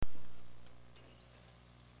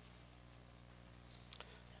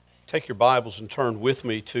Take your Bibles and turn with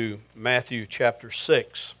me to Matthew chapter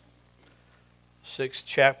 6. Sixth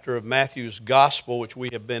chapter of Matthew's Gospel, which we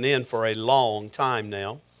have been in for a long time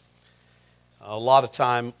now. A lot of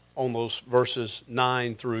time on those verses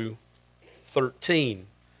 9 through 13,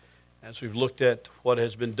 as we've looked at what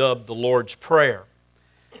has been dubbed the Lord's Prayer.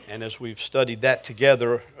 And as we've studied that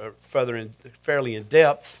together fairly in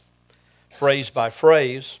depth, phrase by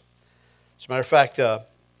phrase. As a matter of fact,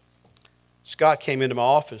 Scott came into my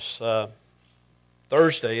office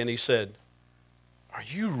Thursday and he said, "Are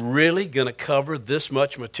you really going to cover this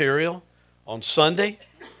much material on Sunday?"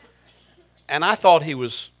 And I thought he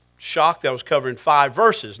was shocked that I was covering 5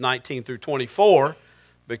 verses, 19 through 24,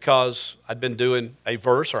 because I'd been doing a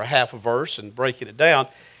verse or a half a verse and breaking it down.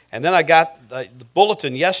 And then I got the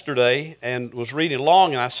bulletin yesterday and was reading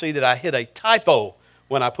along, and I see that I hit a typo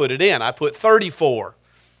when I put it in. I put 34.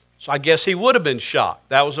 So I guess he would have been shocked.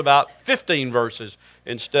 That was about 15 verses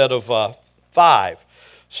instead of 5.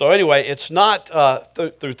 So anyway, it's not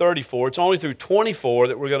through 34. It's only through 24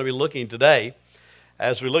 that we're going to be looking today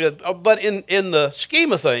as we look at. But in the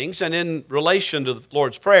scheme of things and in relation to the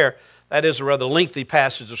Lord's Prayer, that is a rather lengthy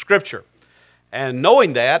passage of Scripture. And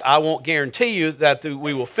knowing that, I won't guarantee you that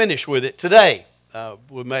we will finish with it today.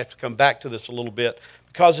 We may have to come back to this a little bit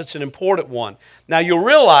because it's an important one. Now you'll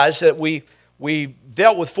realize that we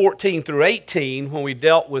dealt with 14 through 18 when we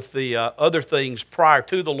dealt with the other things prior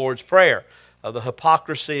to the Lord's Prayer. The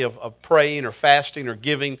hypocrisy of praying or fasting or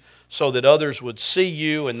giving so that others would see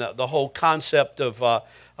you, and the whole concept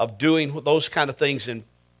of doing those kind of things in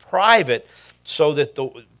private so that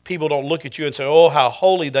the people don't look at you and say, "Oh, how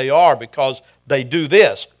holy they are because they do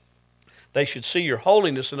this." They should see your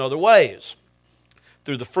holiness in other ways,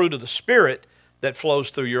 through the fruit of the Spirit that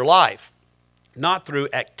flows through your life, not through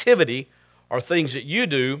activity or things that you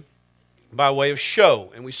do by way of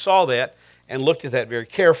show. And we saw that and looked at that very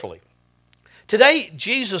carefully. Today,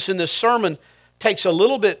 Jesus in this sermon takes a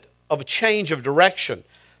little bit of a change of direction.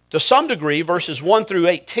 To some degree, verses 1 through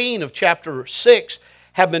 18 of chapter 6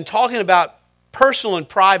 have been talking about personal and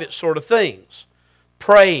private sort of things.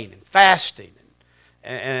 Praying and fasting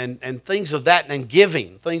and things of that, and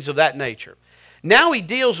giving, things of that nature. Now he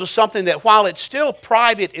deals with something that, while it's still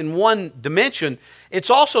private in one dimension, it's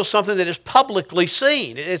also something that is publicly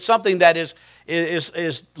seen. It's something that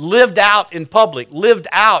is lived out in public, lived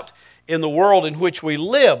out in the world in which we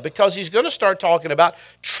live, because he's going to start talking about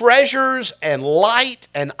treasures and light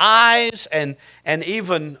and eyes and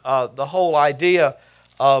even the whole idea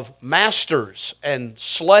of masters and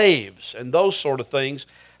slaves and those sort of things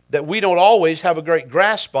that we don't always have a great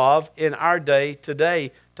grasp of in our day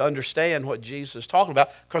today to understand what Jesus is talking about,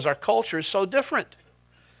 because our culture is so different.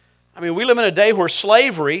 I mean, we live in a day where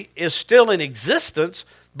slavery is still in existence,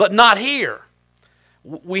 but not here.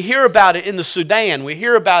 We hear about it in the Sudan. We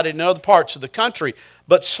hear about it in other parts of the country.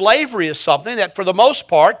 But slavery is something that, for the most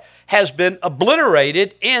part, has been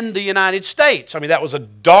obliterated in the United States. I mean, that was a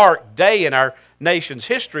dark day in our nation's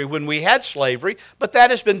history when we had slavery, but that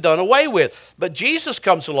has been done away with. But Jesus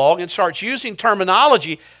comes along and starts using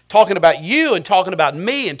terminology, talking about you and talking about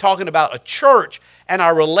me and talking about a church and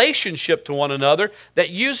our relationship to one another, that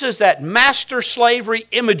uses that master slavery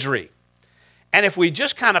imagery. And if we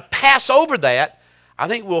just kind of pass over that, I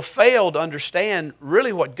think we'll fail to understand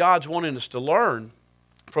really what God's wanting us to learn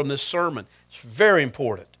from this sermon. It's very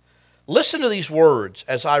important. Listen to these words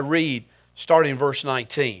as I read, starting in verse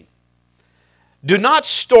 19. "Do not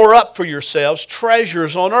store up for yourselves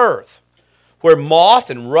treasures on earth, where moth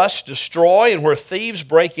and rust destroy and where thieves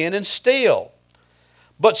break in and steal.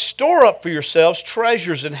 But store up for yourselves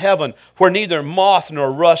treasures in heaven, where neither moth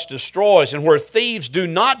nor rust destroys and where thieves do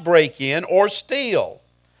not break in or steal.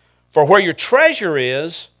 For where your treasure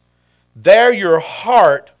is, there your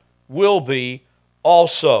heart will be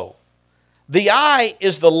also. The eye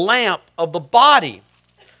is the lamp of the body.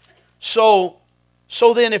 So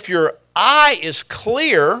then if your eye is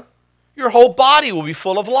clear, your whole body will be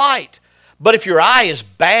full of light. But if your eye is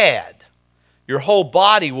bad, your whole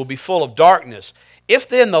body will be full of darkness. If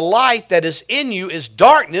then the light that is in you is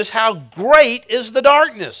darkness, how great is the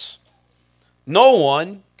darkness? No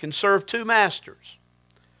one can serve 2 masters.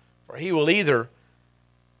 For he will either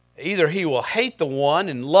he will hate the one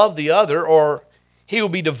and love the other, or he will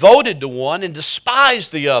be devoted to one and despise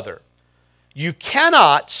the other. You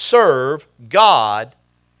cannot serve God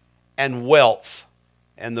and wealth."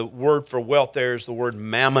 And the word for wealth there is the word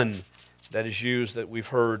mammon that is used, that we've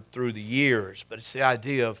heard through the years. But it's the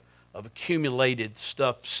idea of accumulated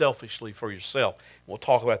stuff selfishly for yourself. We'll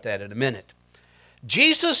talk about that in a minute.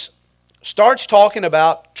 Jesus starts talking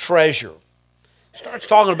about treasure. Starts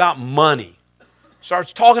talking about money.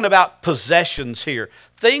 Starts talking about possessions here.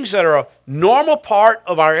 Things that are a normal part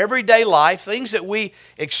of our everyday life, things that we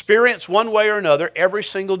experience one way or another every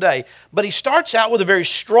single day. But he starts out with a very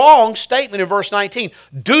strong statement in verse 19.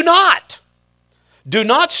 Do not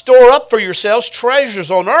store up for yourselves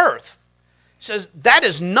treasures on earth. He says that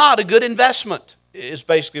is not a good investment, is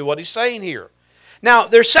basically what he's saying here. Now,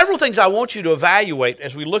 there's several things I want you to evaluate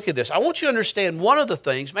as we look at this. I want you to understand one of the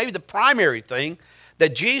things, maybe the primary thing,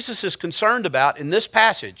 that Jesus is concerned about in this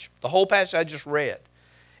passage, the whole passage I just read,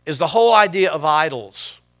 is the whole idea of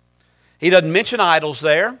idols. He doesn't mention idols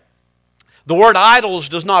there. The word idols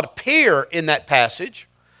does not appear in that passage.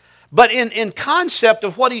 But in concept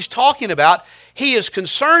of what he's talking about, he is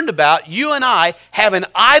concerned about you and I having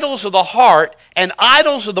idols of the heart and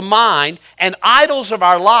idols of the mind and idols of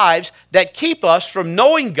our lives that keep us from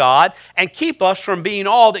knowing God and keep us from being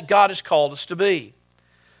all that God has called us to be.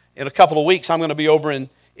 In a couple of weeks, I'm going to be over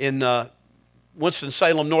in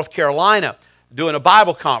Winston-Salem, North Carolina, doing a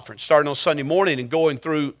Bible conference starting on Sunday morning and going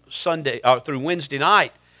through Wednesday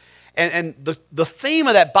night. And the theme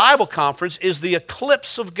of that Bible conference is the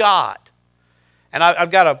eclipse of God. And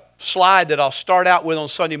I've got a slide that I'll start out with on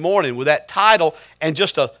Sunday morning with that title and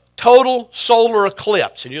just a total solar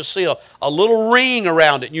eclipse. And you'll see a little ring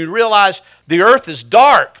around it. And you realize the earth is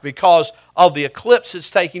dark because of the eclipse that's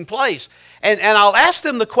taking place. And I'll ask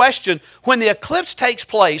them the question, when the eclipse takes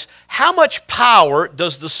place, how much power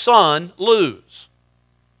does the sun lose?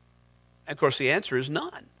 And of course, the answer is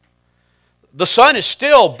none. The sun is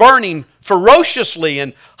still burning ferociously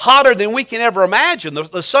and hotter than we can ever imagine.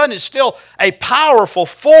 The sun is still a powerful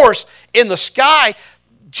force in the sky.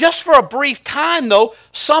 Just for a brief time, though,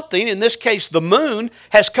 something, in this case the moon,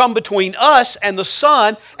 has come between us and the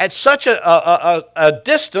sun at such a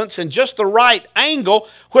distance and just the right angle,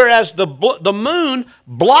 whereas the moon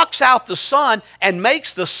blocks out the sun and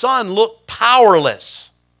makes the sun look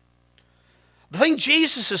powerless. The thing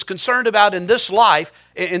Jesus is concerned about in this life,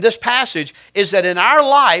 in this passage, is that in our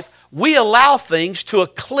life, we allow things to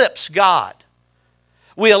eclipse God.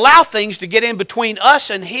 We allow things to get in between us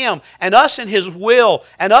and Him, and us and His will,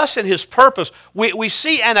 and us and His purpose. We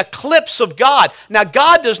see an eclipse of God. Now,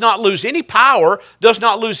 God does not lose any power, does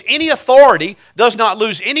not lose any authority, does not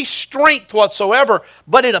lose any strength whatsoever,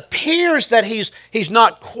 but it appears that He's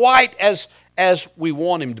not quite as we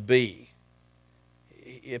want Him to be.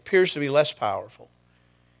 He appears to be less powerful.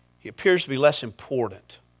 He appears to be less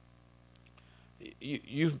important.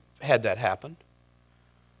 You've had that happen.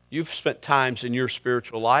 You've spent times in your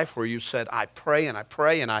spiritual life where you've said, I pray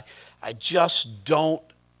and I just don't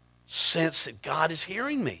sense that God is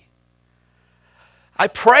hearing me. I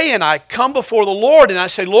pray and I come before the Lord and I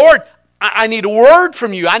say, Lord, I need a word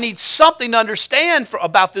from you. I need something to understand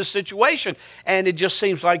about this situation. And it just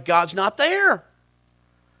seems like God's not there.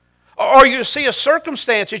 Or you see a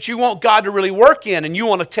circumstance that you want God to really work in and you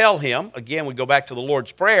want to tell Him, again we go back to the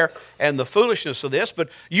Lord's Prayer and the foolishness of this, but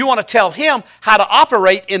you want to tell Him how to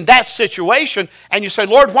operate in that situation and you say,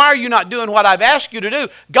 Lord, why are you not doing what I've asked you to do?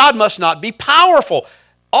 God must not be powerful.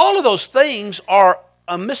 All of those things are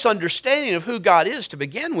a misunderstanding of who God is to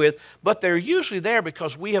begin with, but they're usually there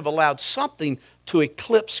because we have allowed something to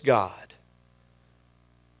eclipse God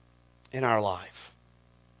in our life.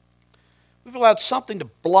 We've allowed something to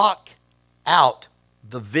block out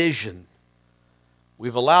the vision.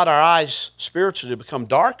 We've allowed our eyes spiritually to become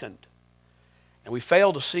darkened. And we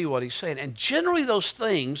fail to see what He's saying. And generally those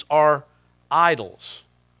things are idols.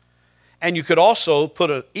 And you could also put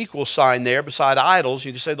an equal sign there beside idols.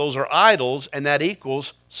 You could say those are idols and that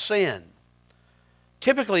equals sin.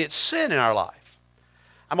 Typically it's sin in our life.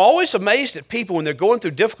 I'm always amazed at people when they're going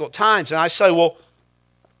through difficult times and I say, well,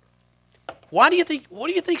 what do you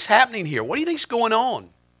think's happening here? What do you think's going on?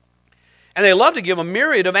 And they love to give a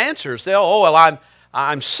myriad of answers.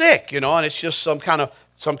 I'm sick, and it's just some kind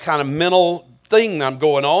of mental thing I'm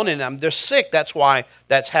going on, and I'm just sick. That's why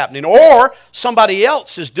that's happening. Or somebody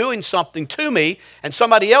else is doing something to me, and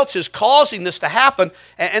somebody else is causing this to happen,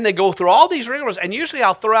 and they go through all these rigors. And usually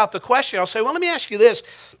I'll throw out the question. I'll say, well, let me ask you this.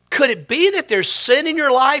 Could it be that there's sin in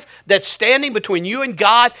your life that's standing between you and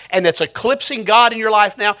God and that's eclipsing God in your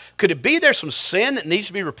life now? Could it be there's some sin that needs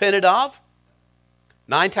to be repented of?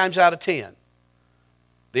 9 times out of 10,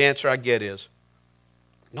 the answer I get is,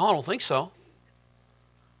 no, I don't think so.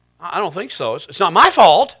 I don't think so. It's not my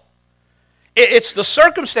fault. It's the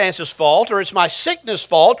circumstances' fault, or it's my sickness'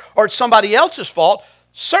 fault, or it's somebody else's fault.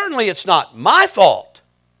 Certainly it's not my fault.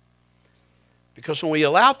 Because when we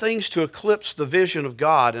allow things to eclipse the vision of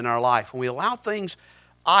God in our life, when we allow things,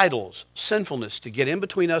 idols, sinfulness, to get in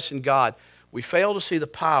between us and God, we fail to see the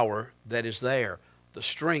power that is there, the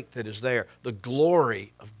strength that is there, the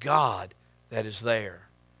glory of God that is there.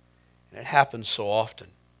 And it happens so often.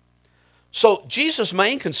 So Jesus'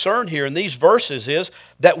 main concern here in these verses is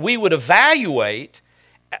that we would evaluate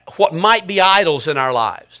what might be idols in our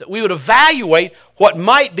lives. That we would evaluate what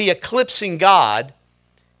might be eclipsing God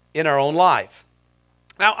in our own life.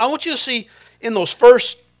 Now, I want you to see in those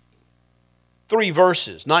first 3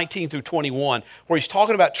 verses, 19 through 21, where he's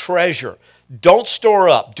talking about treasure. Don't store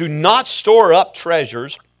up. Do not store up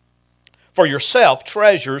treasures for yourself,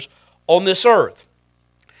 treasures on this earth.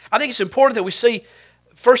 I think it's important that we see,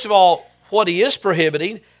 first of all, what he is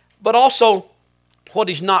prohibiting, but also what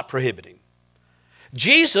he's not prohibiting.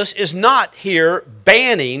 Jesus is not here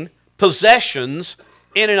banning possessions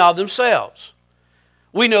in and of themselves.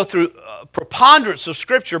 We know through preponderance of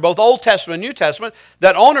Scripture, both Old Testament and New Testament,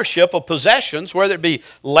 that ownership of possessions, whether it be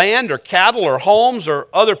land or cattle or homes or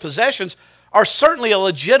other possessions, are certainly a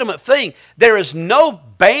legitimate thing. There is no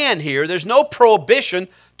ban here. There's no prohibition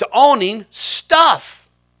to owning stuff.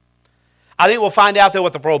 I think we'll find out that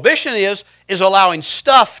what the prohibition is allowing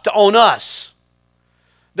stuff to own us.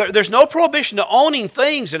 There's no prohibition to owning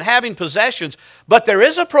things and having possessions, but there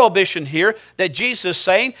is a prohibition here that Jesus is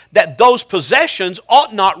saying that those possessions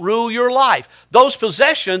ought not rule your life. Those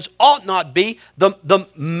possessions ought not be the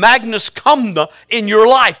magnus cum in your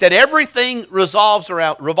life, that everything revolves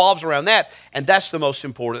around that, and that's the most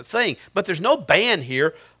important thing. But there's no ban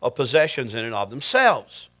here of possessions in and of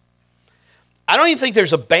themselves. I don't even think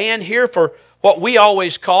there's a ban here for what we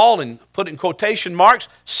always call, and put in quotation marks,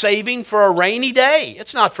 saving for a rainy day.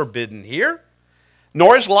 It's not forbidden here.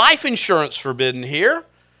 Nor is life insurance forbidden here.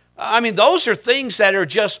 I mean, those are things that are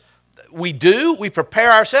just, we do, we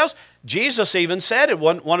prepare ourselves. Jesus even said in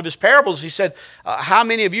one of his parables, he said, how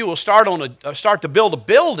many of you will start to build a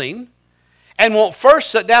building and won't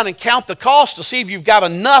first sit down and count the cost to see if you've got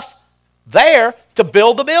enough there to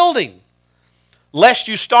build the building? Lest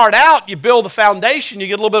you start out, you build the foundation, you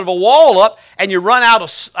get a little bit of a wall up, and you run out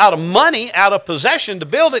of money, out of possession to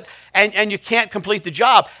build it, and you can't complete the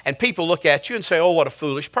job. And people look at you and say, oh, what a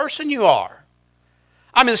foolish person you are.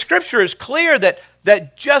 I mean, the Scripture is clear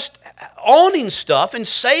that just owning stuff and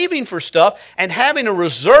saving for stuff and having a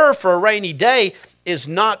reserve for a rainy day is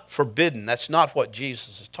not forbidden. That's not what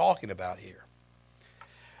Jesus is talking about here.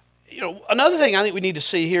 You know, another thing I think we need to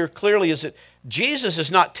see here clearly is that Jesus is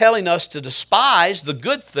not telling us to despise the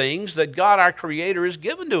good things that God, our Creator, has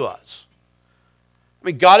given to us. I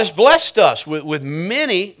mean, God has blessed us with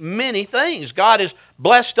many, many things. God has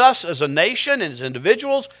blessed us as a nation and as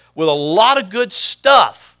individuals with a lot of good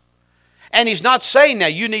stuff. And He's not saying now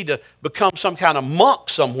you need to become some kind of monk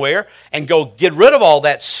somewhere and go get rid of all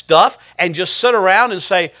that stuff and just sit around and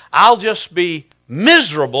say, I'll just be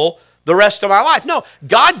miserable the rest of my life. No,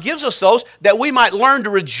 God gives us those that we might learn to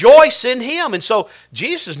rejoice in Him. And so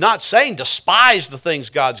Jesus is not saying despise the things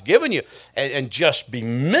God's given you and just be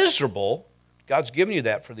miserable. God's given you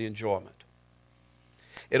that for the enjoyment.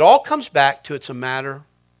 It all comes back to it's a matter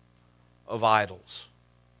of idols.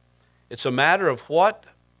 It's a matter of what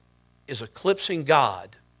is eclipsing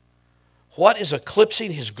God, what is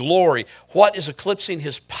eclipsing His glory, what is eclipsing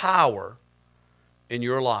His power in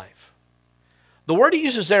your life. The word he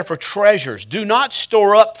uses there for treasures, do not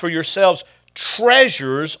store up for yourselves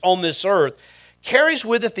treasures on this earth, carries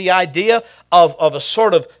with it the idea of a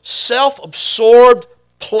sort of self-absorbed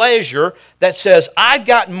pleasure that says, I've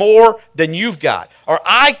got more than you've got. Or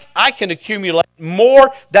I can accumulate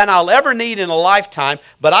more than I'll ever need in a lifetime,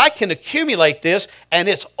 but I can accumulate this and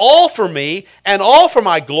it's all for me and all for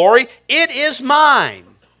my glory. It is mine.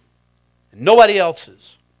 Nobody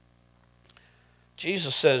else's.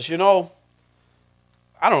 Jesus says, you know,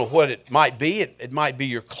 I don't know what it might be. It might be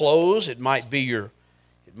your clothes. It might be your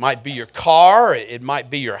car. It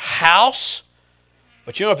might be your house.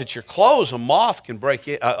 But you know, if it's your clothes, a moth can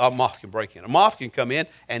come in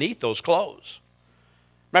and eat those clothes.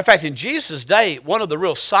 Matter of fact, in Jesus' day, one of the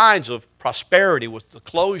real signs of prosperity was the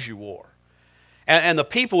clothes you wore. And the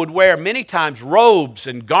people would wear many times robes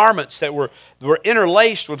and garments that were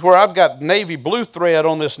interlaced with where I've got navy blue thread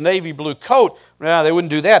on this navy blue coat. No, they wouldn't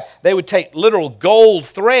do that. They would take literal gold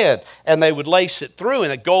thread and they would lace it through.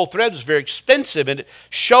 And the gold thread was very expensive and it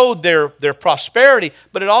showed their prosperity,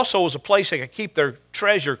 but it also was a place they could keep their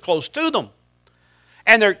treasure close to them.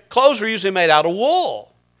 And their clothes were usually made out of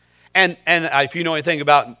wool. And if you know anything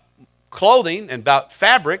about clothing and about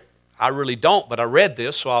fabric, I really don't, but I read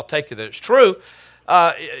this, so I'll take it that it's true.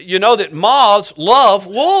 You know that moths love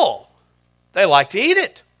wool. They like to eat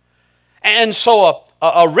it. And so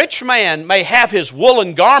a rich man may have his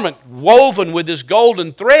woolen garment woven with this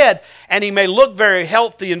golden thread, and he may look very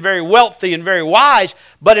healthy and very wealthy and very wise,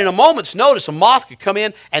 but in a moment's notice, a moth could come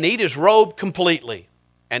in and eat his robe completely.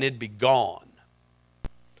 and it'd be gone.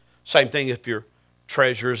 Same thing if your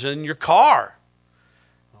treasure's in your car.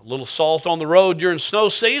 A little salt on the road during snow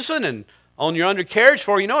season and on your undercarriage,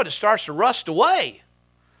 before you know it, it starts to rust away.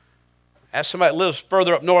 Ask somebody that lives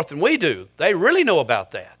further up north than we do. They really know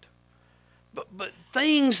about that. But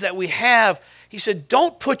things that we have, he said,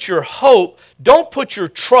 don't put your hope, don't put your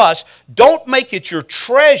trust, don't make it your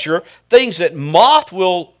treasure, things that moths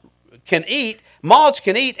can eat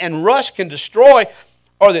and rust can destroy,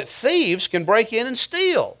 or that thieves can break in and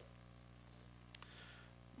steal.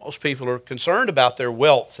 Most people are concerned about their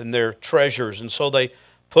wealth and their treasures, and so they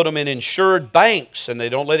put them in insured banks, and they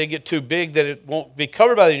don't let it get too big that it won't be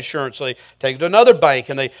covered by the insurance. So they take it to another bank,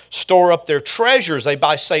 and they store up their treasures. They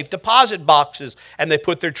buy safe deposit boxes, and they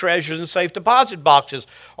put their treasures in safe deposit boxes.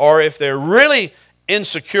 Or if they're really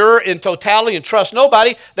insecure in totality and trust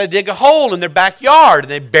nobody, they dig a hole in their backyard,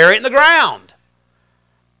 and they bury it in the ground.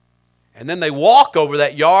 And then they walk over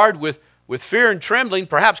that yard with fear and trembling,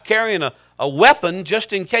 perhaps carrying a weapon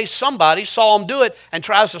just in case somebody saw them do it and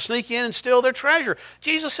tries to sneak in and steal their treasure.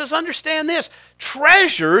 Jesus says, understand this.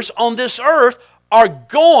 Treasures on this earth are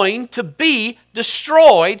going to be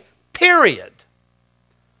destroyed, period.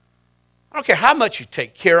 I don't care how much you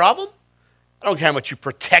take care of them. I don't care how much you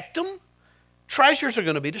protect them. Treasures are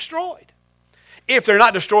going to be destroyed. If they're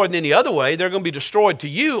not destroyed in any other way, they're going to be destroyed to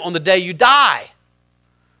you on the day you die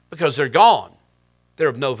because they're gone. They're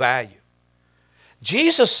of no value.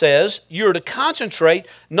 Jesus says you're to concentrate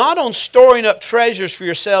not on storing up treasures for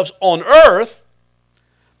yourselves on earth,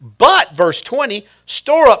 but, verse 20,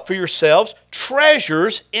 store up for yourselves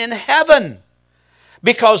treasures in heaven.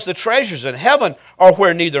 Because the treasures in heaven are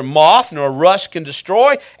where neither moth nor rust can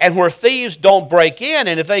destroy, and where thieves don't break in,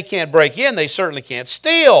 and if they can't break in, they certainly can't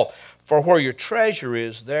steal. For where your treasure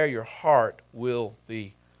is, there your heart will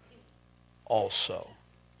be also.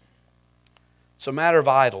 It's a matter of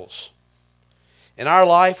idols. In our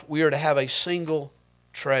life, we are to have a single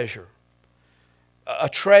treasure. A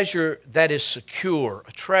treasure that is secure.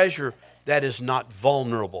 A treasure that is not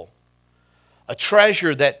vulnerable. A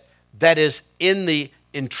treasure that is in the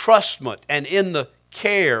entrustment and in the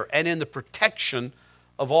care and in the protection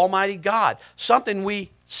of Almighty God. Something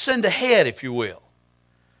we send ahead, if you will.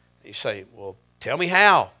 You say, well, tell me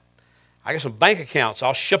how. I got some bank accounts.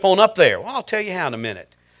 I'll ship on up there. Well, I'll tell you how in a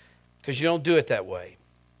minute. Because you don't do it that way.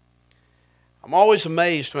 I'm always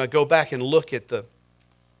amazed when I go back and look at the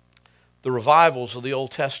revivals of the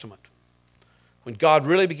Old Testament. When God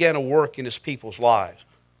really began to work in His people's lives.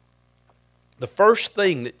 The first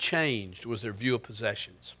thing that changed was their view of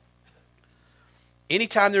possessions.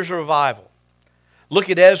 Anytime there's a revival,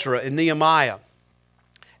 look at Ezra and Nehemiah.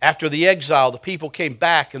 After the exile, the people came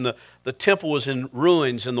back and the temple was in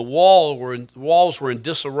ruins and the walls were in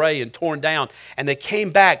disarray and torn down. And they came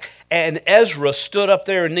back and Ezra stood up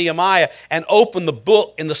there in Nehemiah and opened the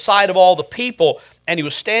book in the sight of all the people. And he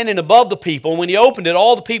was standing above the people. And when he opened it,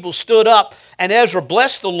 all the people stood up. And Ezra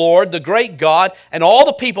blessed the Lord, the great God. And all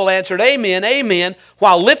the people answered, Amen, Amen,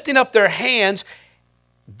 while lifting up their hands.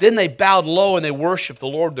 Then they bowed low and they worshiped the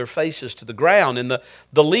Lord with their faces to the ground. And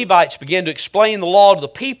the Levites began to explain the law to the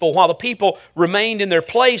people while the people remained in their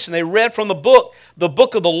place. And they read from the book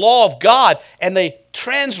of the law of God. And they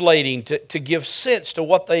translating to give sense to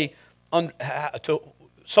what they,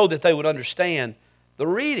 so that they would understand the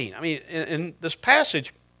reading. I mean, in this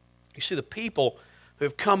passage, you see the people who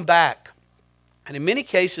have come back. And in many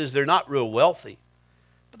cases, they're not real wealthy,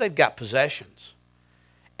 but they've got possessions.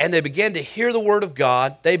 And they begin to hear the Word of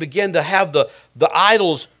God. They begin to have the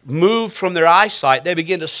idols moved from their eyesight. They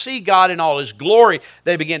begin to see God in all His glory.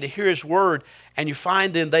 They begin to hear His Word. And you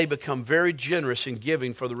find then they become very generous in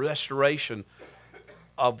giving for the restoration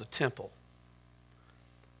of the temple.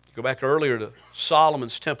 You go back earlier to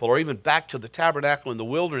Solomon's temple, or even back to the tabernacle in the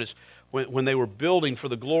wilderness when they were building for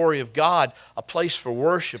the glory of God, a place for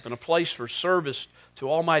worship and a place for service to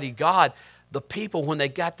Almighty God. The people, when they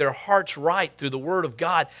got their hearts right through the Word of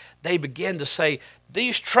God, they began to say,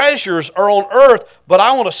 these treasures are on earth, but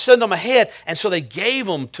I want to send them ahead. And so they gave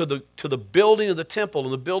them to the building of the temple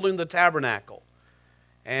and the building of the tabernacle.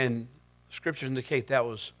 And Scriptures indicate that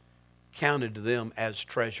was counted to them as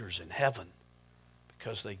treasures in heaven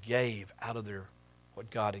because they gave out of what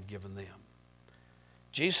God had given them.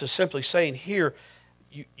 Jesus is simply saying here,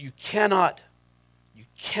 you cannot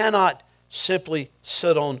simply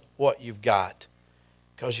sit on what you've got.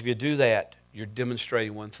 Because if you do that, you're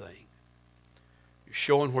demonstrating one thing. You're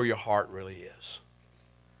showing where your heart really is.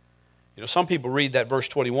 You know, some people read that verse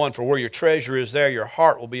 21, for where your treasure is, there your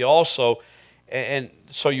heart will be also. And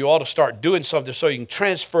so you ought to start doing something so you can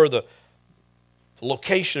transfer the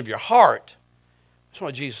location of your heart. That's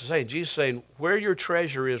what Jesus is saying. Jesus is saying, where your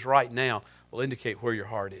treasure is right now will indicate where your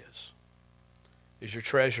heart is. Is your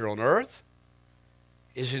treasure on earth?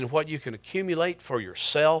 Is it in what you can accumulate for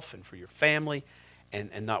yourself and for your family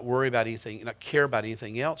and not worry about anything, not care about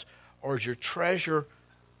anything else? Or is your treasure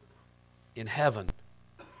in heaven,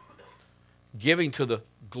 giving to the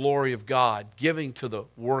glory of God, giving to the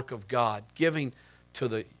work of God, giving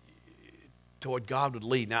to what God would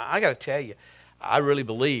lead? Now, I got to tell you, I really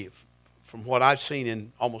believe, from what I've seen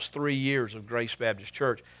in almost 3 years of Grace Baptist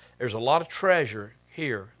Church, there's a lot of treasure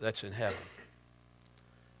here that's in heaven.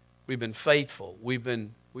 We've been faithful. We've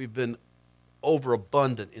been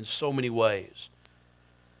overabundant in so many ways.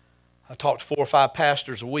 I talk to 4 or 5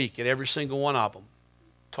 pastors a week, and every single one of them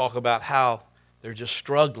talk about how they're just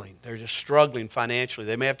struggling. They're just struggling financially.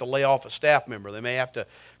 They may have to lay off a staff member. They may have to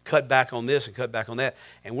cut back on this and cut back on that.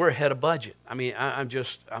 And we're ahead of budget. I mean, I'm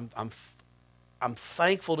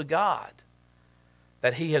thankful to God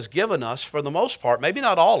that He has given us, for the most part, maybe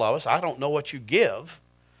not all of us, I don't know what you give,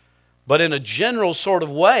 but in a general sort of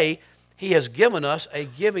way, He has given us a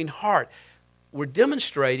giving heart. We're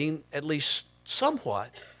demonstrating, at least somewhat,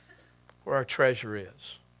 where our treasure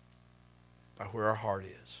is, by where our heart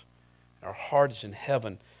is. Our heart is in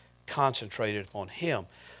heaven, concentrated upon Him.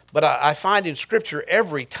 But I find in Scripture,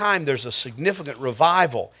 every time there's a significant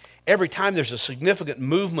revival, every time there's a significant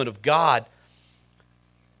movement of God,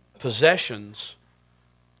 possessions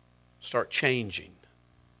start changing.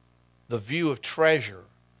 The view of treasure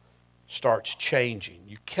starts changing.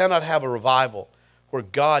 You cannot have a revival where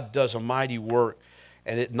God does a mighty work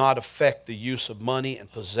and it not affect the use of money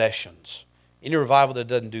and possessions. Any revival that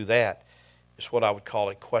doesn't do that is what I would call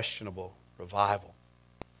a questionable revival.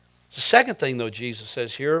 The second thing, though, Jesus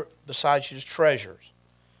says here, besides His treasures,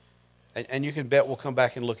 and you can bet we'll come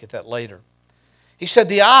back and look at that later. He said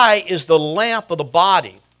the eye is the lamp of the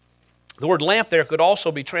body. The word lamp there could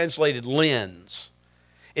also be translated lens.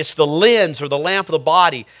 It's the lens or the lamp of the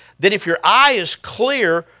body. Then if your eye is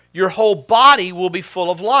clear, your whole body will be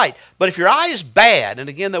full of light. But if your eye is bad, and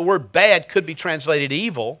again the word bad could be translated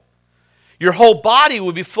evil, your whole body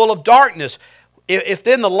will be full of darkness. If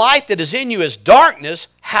then the light that is in you is darkness,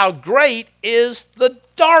 how great is the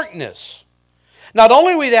darkness? Not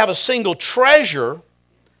only are we to have a single treasure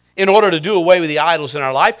in order to do away with the idols in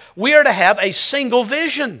our life, we are to have a single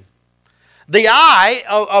vision. The eye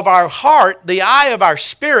of our heart, the eye of our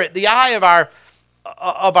spirit, the eye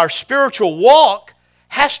of our spiritual walk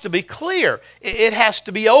has to be clear. It has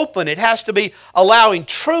to be open. It has to be allowing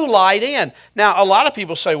true light in. Now, a lot of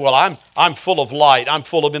people say, well, I'm full of light. I'm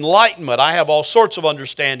full of enlightenment. I have all sorts of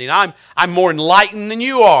understanding. I'm more enlightened than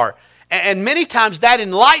you are. And many times that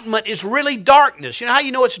enlightenment is really darkness. You know how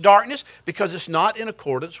you know it's darkness? Because it's not in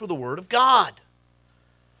accordance with the Word of God.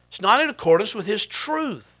 It's not in accordance with His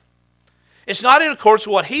truth. It's not in accordance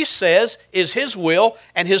with what He says is His will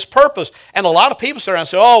and His purpose. And a lot of people sit around and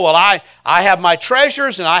say, oh, well, I have my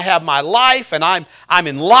treasures and I have my life and I'm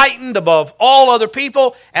enlightened above all other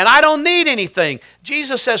people and I don't need anything.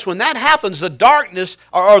 Jesus says when that happens, the darkness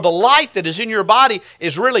or the light that is in your body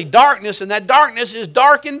is really darkness, and that darkness is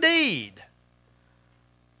dark indeed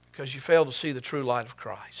because you fail to see the true light of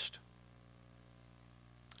Christ.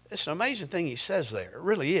 It's an amazing thing He says there. It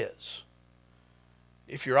really is.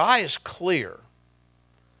 If your eye is clear,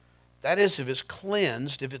 that is, if it's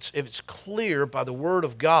cleansed, if it's clear by the Word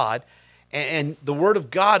of God, and the Word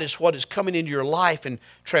of God is what is coming into your life and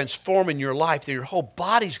transforming your life, then your whole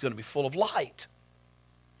body's going to be full of light.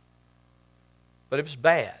 But if it's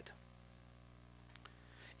bad,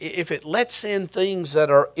 if it lets in things that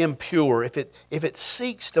are impure, if it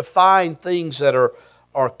seeks to find things that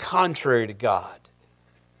are contrary to God,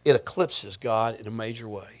 it eclipses God in a major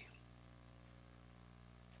way.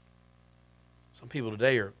 Some people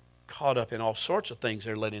today are caught up in all sorts of things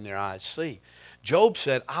they're letting their eyes see. Job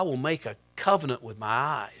said, I will make a covenant with my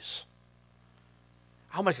eyes.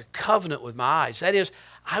 I'll make a covenant with my eyes. That is,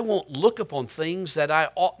 I won't look upon things that I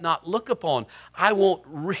ought not look upon. I won't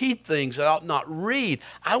read things that I ought not read.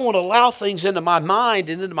 I won't allow things into my mind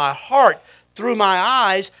and into my heart through my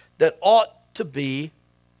eyes that ought to be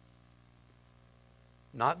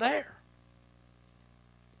not there.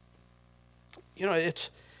 You know, it's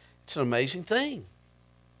an amazing thing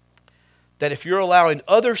that if you're allowing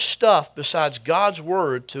other stuff besides God's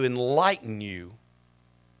Word to enlighten you,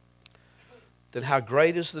 then how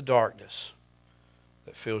great is the darkness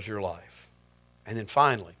that fills your life. And then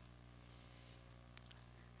finally,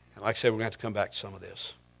 and like I said, we're going to have to come back to some of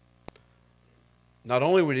this. Not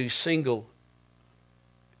only would He single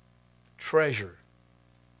treasure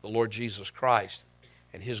the Lord Jesus Christ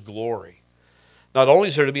and His glory, not only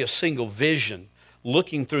is there to be a single vision,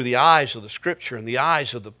 looking through the eyes of the Scripture and the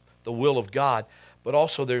eyes of the will of God, but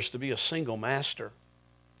also there's to be a single master.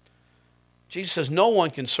 Jesus says no one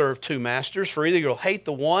can serve two masters, for either you'll hate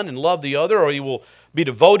the one and love the other, or you will be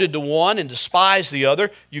devoted to one and despise the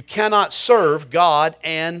other. You cannot serve God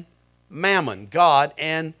and mammon, God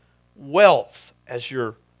and wealth as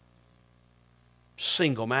your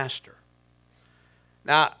single master.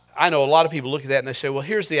 Now, I know a lot of people look at that and they say, well,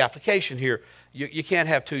 here's the application here. You can't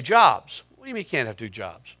have two jobs. What do you mean you can't have two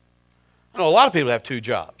jobs? I know a lot of people have two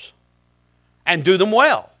jobs and do them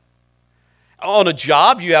well. On a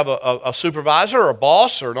job, you have a supervisor or a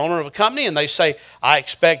boss or an owner of a company, and they say, I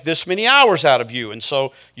expect this many hours out of you. And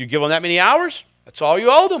so you give them that many hours, that's all you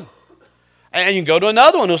owe them. And you can go to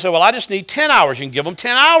another one who'll say, well, I just need 10 hours. You can give them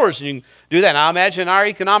 10 hours, and you can do that. Now, I imagine in our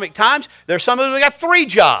economic times, there's some of them who got 3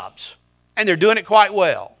 jobs, and they're doing it quite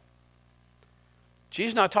well.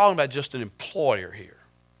 Jesus is not talking about just an employer here.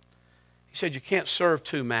 He said you can't serve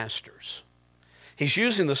two masters. He's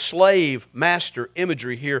using the slave-master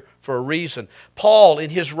imagery here for a reason. Paul,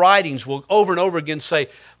 in his writings, will over and over again say,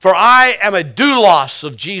 for I am a doulos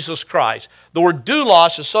of Jesus Christ. The word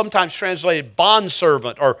doulos is sometimes translated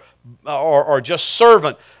bondservant or just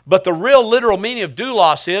servant. But the real literal meaning of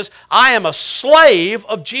doulos is, I am a slave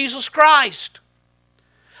of Jesus Christ.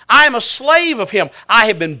 I am a slave of Him. I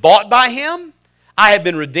have been bought by Him. I have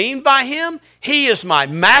been redeemed by Him. He is my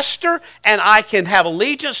master, and I can have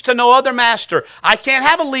allegiance to no other master. I can't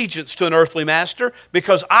have allegiance to an earthly master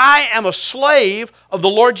because I am a slave of the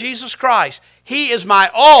Lord Jesus Christ. He is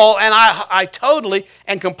my all, and I totally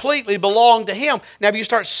and completely belong to Him. Now, if you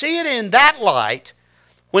start seeing it in that light,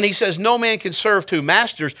 when He says no man can serve two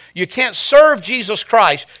masters, you can't serve Jesus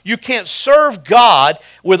Christ. You can't serve God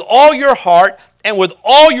with all your heart and with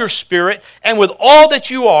all your spirit and with all that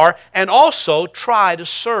you are, and also try to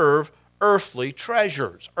serve earthly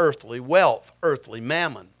treasures, earthly wealth, earthly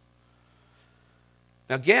mammon.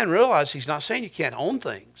 Now again, realize He's not saying you can't own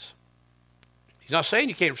things. He's not saying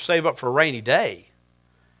you can't save up for a rainy day.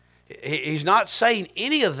 He's not saying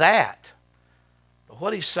any of that. But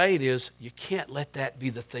what He's saying is you can't let that be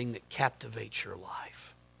the thing that captivates your life.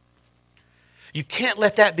 You can't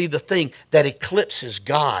let that be the thing that eclipses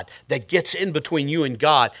God, that gets in between you and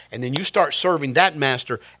God, and then you start serving that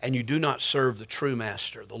master, and you do not serve the true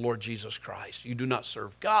master, the Lord Jesus Christ. You do not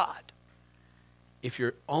serve God if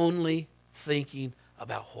you're only thinking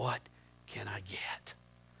about what can I get?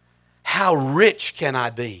 How rich can I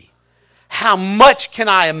be? How much can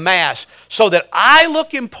I amass so that I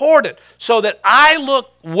look important, so that I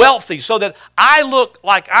look wealthy, so that I look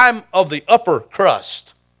like I'm of the upper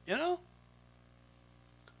crust, you know?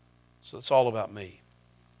 So it's all about me.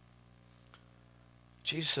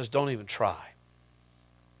 Jesus says, don't even try.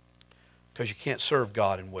 Because you can't serve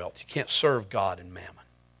God in wealth. You can't serve God in mammon.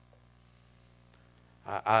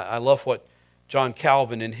 I love what John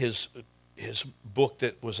Calvin, in his book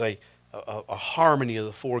that was a harmony of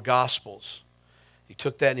the 4 Gospels, he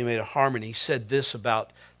took that and he made a harmony. He said this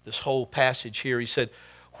about this whole passage here. He said,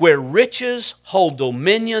 where riches hold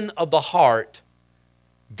dominion of the heart,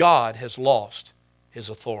 God has lost His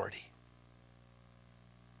authority.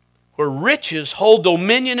 Where riches hold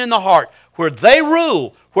dominion in the heart, where they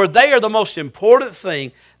rule, where they are the most important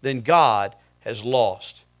thing, then God has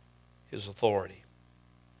lost His authority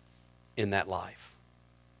in that life.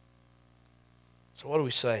 So what are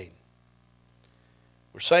we saying?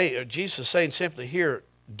 Jesus is saying simply here,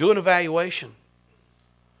 do an evaluation.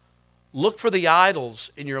 Look for the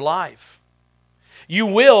idols in your life.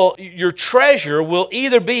 Your treasure will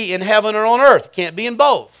either be in heaven or on earth. It can't be in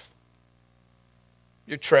both.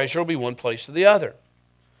 Your treasure will be one place or the other.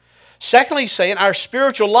 Secondly, he's saying our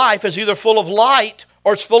spiritual life is either full of light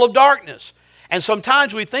or it's full of darkness. And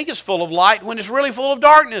sometimes we think it's full of light when it's really full of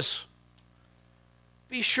darkness.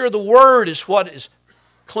 Be sure the Word is what is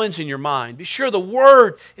cleansing your mind. Be sure the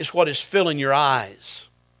Word is what is filling your eyes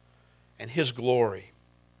and His glory.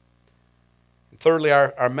 And thirdly,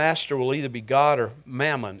 our master will either be God or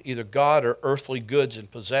mammon, either God or earthly goods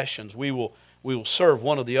and possessions. We will serve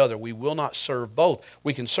one or the other. We will not serve both.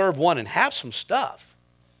 We can serve one and have some stuff.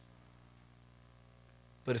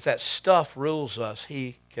 But if that stuff rules us,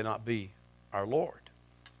 He cannot be our Lord.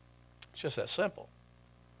 It's just that simple.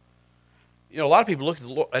 You know, a lot of people look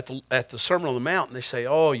at the Sermon on the Mount and they say,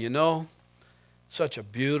 oh, you know, such a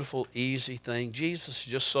beautiful, easy thing. Jesus is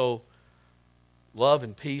just so love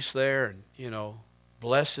and peace there, and, you know,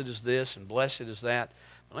 blessed is this and blessed is that.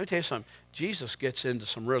 But let me tell you something. Jesus gets into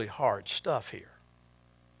some really hard stuff here.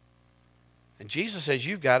 And Jesus says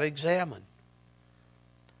you've got to examine.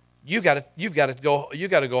 you've got to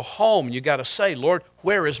go home and you've got to say, Lord,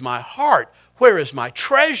 where is my heart? Where is my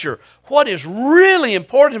treasure? What is really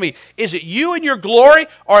important to me? Is it you and your glory,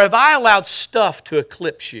 or have I allowed stuff to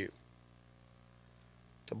eclipse you?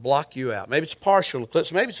 To block you out. Maybe it's a partial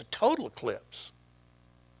eclipse, maybe it's a total eclipse.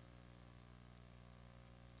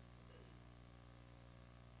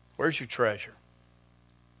 Where's your treasure?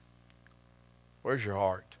 Where's your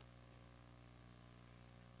heart?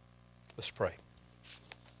 Let's pray.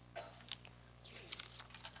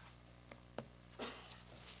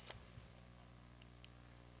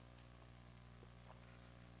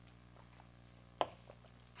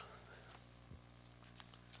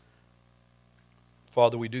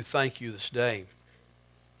 Father, we do thank you this day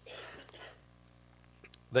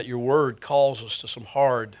that your word calls us to some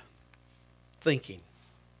hard thinking,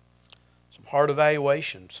 some hard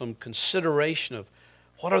evaluation, some consideration of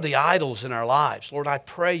what are the idols in our lives. Lord, I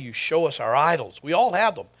pray you show us our idols. We all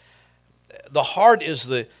have them. The heart is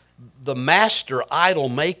the master idol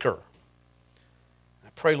maker. I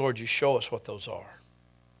pray, Lord, you show us what those are.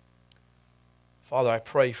 Father, I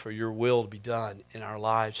pray for your will to be done in our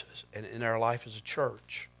lives and in our life as a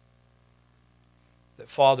church. That,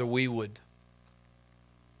 Father, we would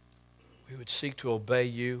seek to obey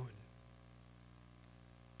you, and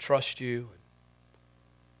trust you, and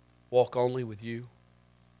walk only with you.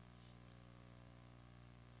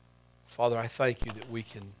 Father, I thank you that we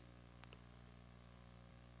can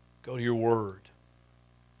go to your word,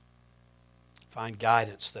 find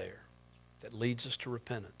guidance there that leads us to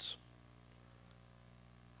repentance.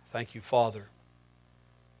 Thank you, Father,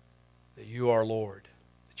 that you are Lord,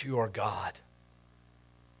 that you are God.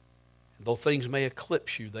 And though things may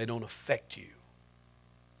eclipse you, they don't affect you.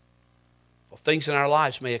 Though things in our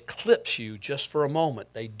lives may eclipse you just for a moment,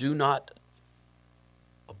 they do not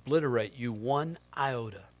obliterate you one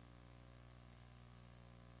iota.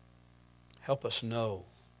 Help us know,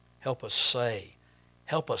 help us say,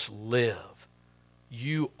 help us live.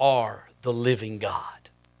 You are the living God.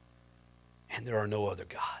 And there are no other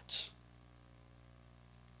gods.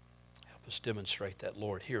 Help us demonstrate that,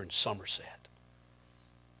 Lord, here in Somerset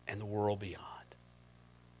and the world beyond.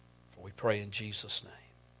 For we pray in Jesus' name.